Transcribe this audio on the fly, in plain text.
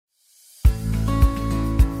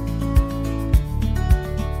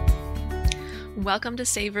Welcome to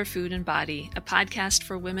Savor Food and Body, a podcast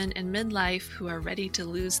for women in midlife who are ready to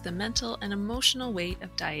lose the mental and emotional weight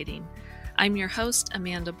of dieting. I'm your host,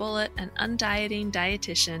 Amanda Bullitt, an undieting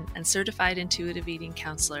dietitian and certified intuitive eating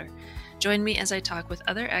counselor. Join me as I talk with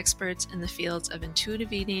other experts in the fields of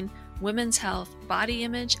intuitive eating, women's health, body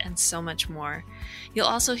image, and so much more. You'll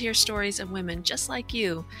also hear stories of women just like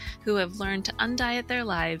you who have learned to undiet their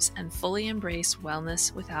lives and fully embrace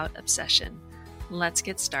wellness without obsession. Let's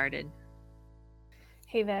get started.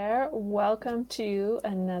 Hey there, welcome to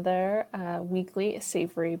another weekly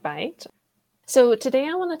Savory Bite. So today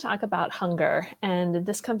I want to talk about hunger, and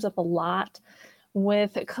this comes up a lot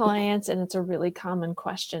with clients, and it's a really common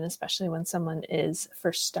question, especially when someone is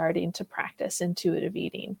first starting to practice intuitive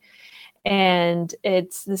eating. And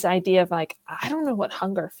it's this idea of like, I don't know what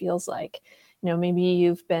hunger feels like. Maybe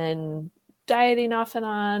you've been dieting off and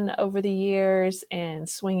on over the years and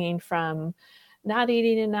swinging from not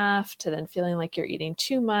eating enough to then feeling like you're eating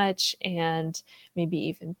too much and maybe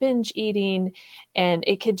even binge eating. And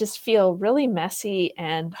it could just feel really messy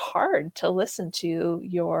and hard to listen to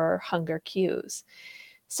your hunger cues.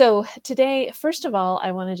 So today, first of all,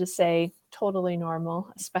 I want to just say totally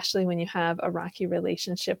normal, especially when you have a rocky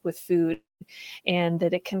relationship with food, and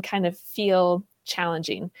that it can kind of feel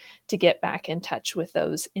challenging to get back in touch with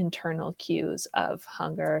those internal cues of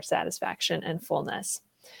hunger, satisfaction, and fullness.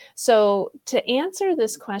 So to answer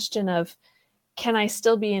this question of, can I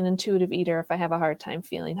still be an intuitive eater if I have a hard time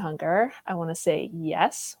feeling hunger? I want to say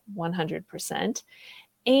yes, 100%.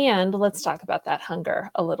 And let's talk about that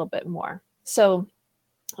hunger a little bit more. So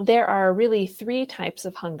there are really three types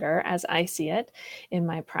of hunger as I see it in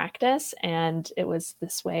my practice. And it was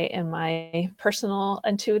this way in my personal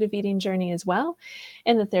intuitive eating journey as well.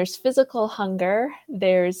 And that there's physical hunger,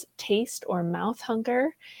 there's taste or mouth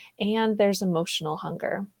hunger, and there's emotional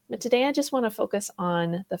hunger. But today I just want to focus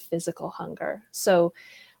on the physical hunger. So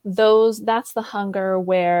that's the hunger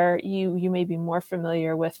where you may be more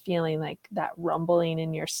familiar with feeling like that rumbling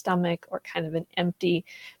in your stomach or kind of an empty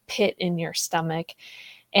pit in your stomach.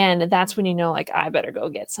 And that's when you know, like, I better go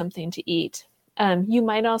get something to eat. You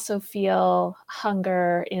might also feel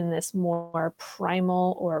hunger in this more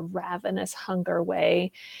primal or ravenous hunger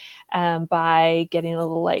way by getting a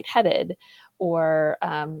little lightheaded or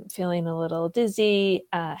feeling a little dizzy,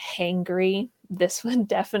 hangry. This would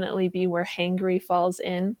definitely be where hangry falls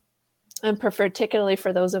in. And particularly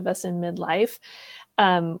for those of us in midlife,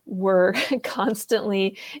 we're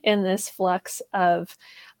constantly in this flux of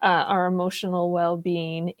our emotional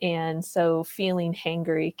well-being. And so feeling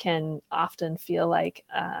hangry can often feel like,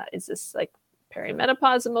 is this like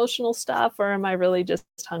perimenopause emotional stuff, or am I really just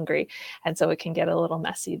hungry? And so it can get a little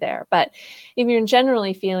messy there. But if you're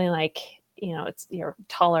generally feeling like, it's your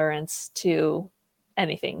tolerance to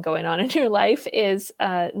anything going on in your life is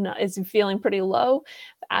feeling pretty low,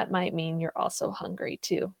 that might mean you're also hungry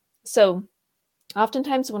too. So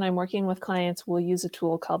oftentimes when I'm working with clients, we'll use a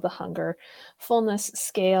tool called the Hunger Fullness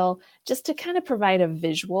Scale just to kind of provide a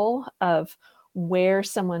visual of where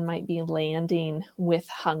someone might be landing with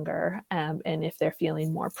hunger, and if they're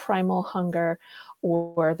feeling more primal hunger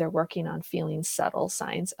or they're working on feeling subtle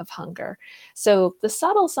signs of hunger. So the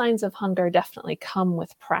subtle signs of hunger definitely come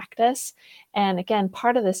with practice. And again,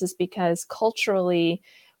 part of this is because culturally,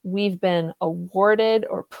 we've been awarded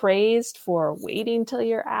or praised for waiting till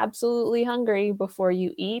you're absolutely hungry before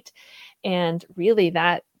you eat. And really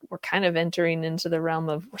that we're kind of entering into the realm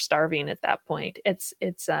of we're starving at that point.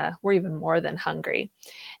 We're even more than hungry.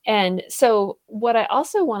 And so what I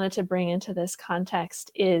also wanted to bring into this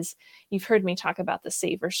context is, you've heard me talk about the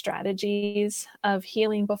savor strategies of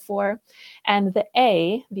healing before, and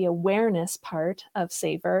the awareness part of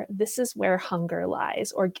savor, this is where hunger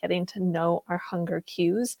lies, or getting to know our hunger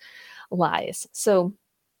cues lies. So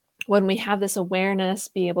when we have this awareness,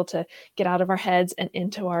 be able to get out of our heads and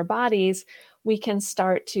into our bodies, we can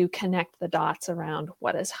start to connect the dots around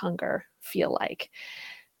what does hunger feel like.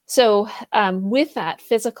 So with that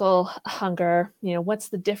physical hunger, what's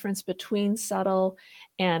the difference between subtle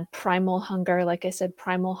and primal hunger? Like I said,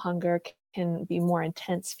 primal hunger can be more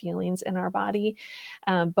intense feelings in our body,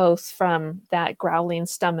 both from that growling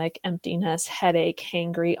stomach, emptiness, headache,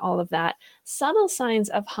 hangry, all of that. Subtle signs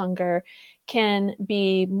of hunger can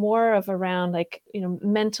be more of around like,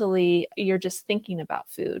 mentally, you're just thinking about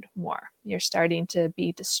food more. You're starting to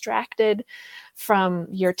be distracted from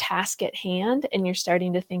your task at hand, and you're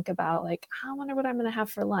starting to think about like, I wonder what I'm going to have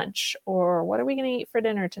for lunch, or what are we going to eat for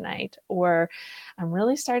dinner tonight? Or I'm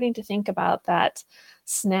really starting to think about that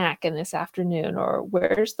snack in this afternoon, or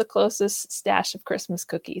where's the closest stash of Christmas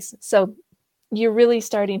cookies? So you're really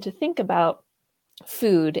starting to think about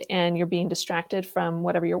food and you're being distracted from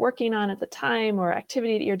whatever you're working on at the time or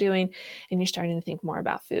activity that you're doing, and you're starting to think more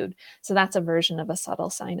about food. So that's a version of a subtle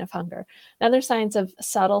sign of hunger. Other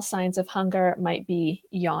subtle signs of hunger might be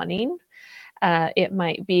yawning. It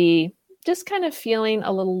might be just kind of feeling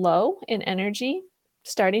a little low in energy,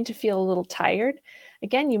 starting to feel a little tired.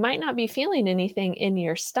 Again, you might not be feeling anything in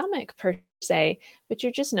your stomach per se, but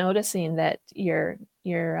you're just noticing that you're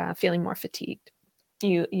feeling more fatigued.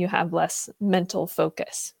 You have less mental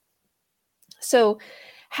focus. So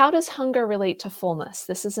how does hunger relate to fullness?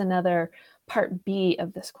 This is another part B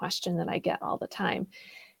of this question that I get all the time.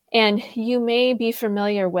 And you may be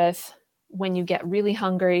familiar with when you get really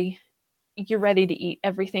hungry, you're ready to eat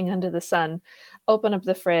everything under the sun, open up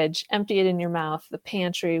the fridge, empty it in your mouth, the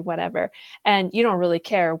pantry, whatever, and you don't really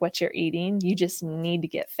care what you're eating. You just need to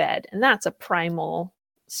get fed. And that's a primal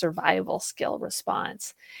survival skill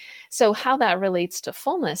response. So how that relates to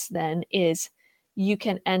fullness then is you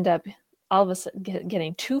can end up all of a sudden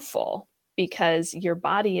getting too full because your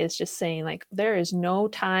body is just saying like, there is no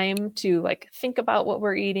time to like think about what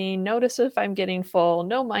we're eating. Notice if I'm getting full,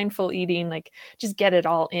 no mindful eating, like just get it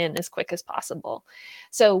all in as quick as possible.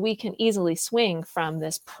 So we can easily swing from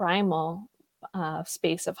this primal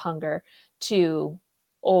space of hunger to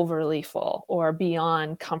overly full or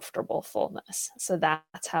beyond comfortable fullness. So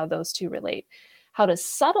that's how those two relate. How does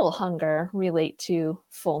subtle hunger relate to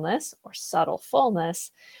fullness or subtle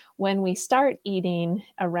fullness? When we start eating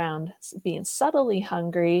around being subtly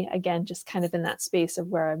hungry, again, just kind of in that space of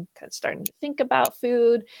where I'm kind of starting to think about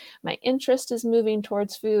food, my interest is moving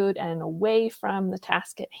towards food and away from the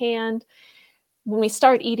task at hand. When we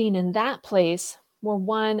start eating in that place, we're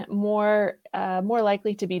more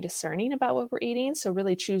likely to be discerning about what we're eating. So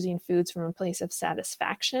really choosing foods from a place of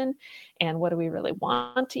satisfaction and what do we really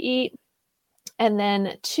want to eat. And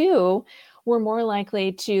then 2, we're more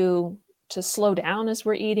likely to slow down as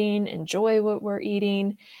we're eating, enjoy what we're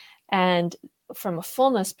eating. And from a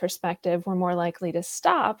fullness perspective, we're more likely to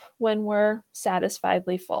stop when we're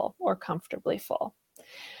satisfiedly full or comfortably full.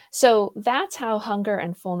 So that's how hunger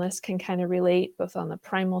and fullness can kind of relate both on the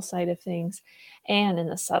primal side of things and in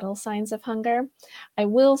the subtle signs of hunger. I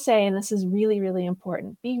will say, and this is really, really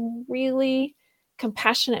important, be really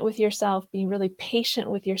compassionate with yourself, be really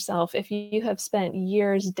patient with yourself. If you have spent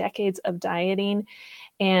years, decades of dieting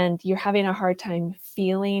and you're having a hard time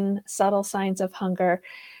feeling subtle signs of hunger,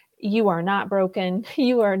 you are not broken.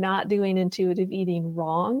 You are not doing intuitive eating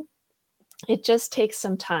wrong. It just takes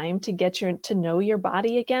some time to get to know your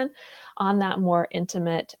body again on that more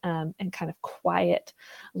intimate and kind of quiet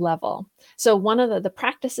level. So one of the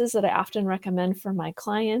practices that I often recommend for my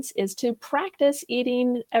clients is to practice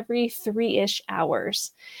eating every 3-ish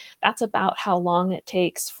hours. That's about how long it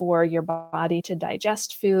takes for your body to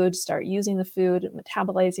digest food, start using the food,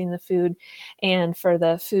 metabolizing the food, and for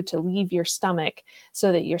the food to leave your stomach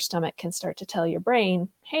so that your stomach can start to tell your brain,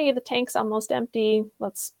 hey, the tank's almost empty.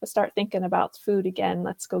 Let's start thinking about food again.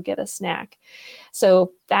 Let's go get a snack.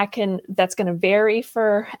 So that's going to vary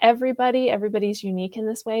for everybody. Everybody's unique in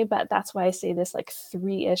this way, but that's why I say this like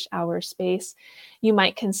 3-ish hour space. You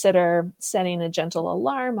might consider setting a gentle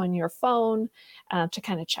alarm on your phone to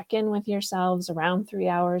kind of check in with yourselves around 3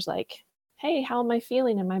 hours, like, hey, how am I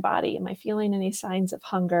feeling in my body? Am I feeling any signs of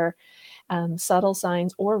hunger, subtle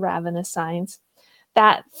signs or ravenous signs?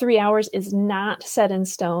 That 3 hours is not set in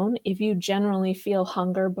stone. If you generally feel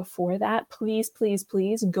hunger before that, please, please,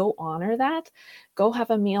 please go honor that. Go have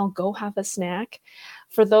a meal, go have a snack.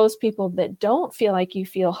 For those people that don't feel like you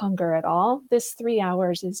feel hunger at all, this 3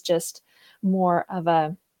 hours is just more of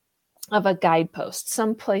a guidepost,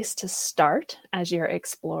 some place to start as you're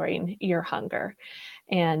exploring your hunger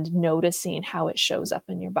and noticing how it shows up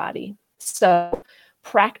in your body. So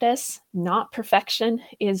practice, not perfection,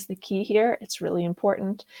 is the key here. It's really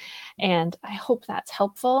important. And I hope that's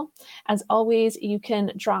helpful. As always, you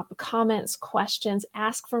can drop comments, questions,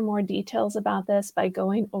 ask for more details about this by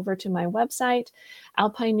going over to my website,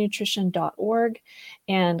 alpinenutrition.org,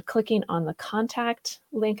 and clicking on the contact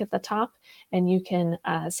link at the top. And you can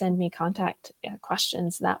send me contact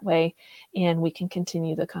questions that way, and we can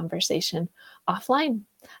continue the conversation offline.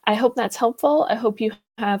 I hope that's helpful. I hope you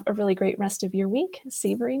have a really great rest of your week,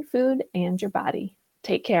 savoring food and your body.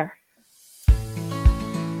 Take care.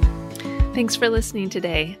 Thanks for listening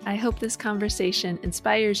today. I hope this conversation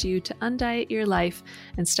inspires you to undiet your life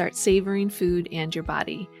and start savoring food and your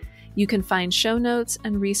body. You can find show notes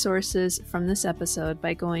and resources from this episode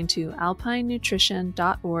by going to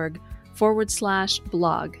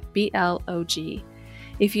alpinenutrition.org/blog, BLOG.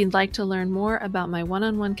 If you'd like to learn more about my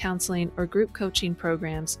one-on-one counseling or group coaching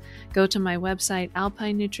programs, go to my website,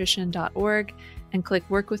 alpinenutrition.org, and click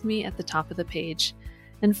Work With Me at the top of the page.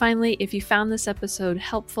 And finally, if you found this episode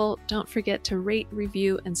helpful, don't forget to rate,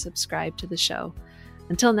 review, and subscribe to the show.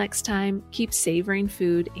 Until next time, keep savoring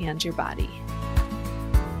food and your body.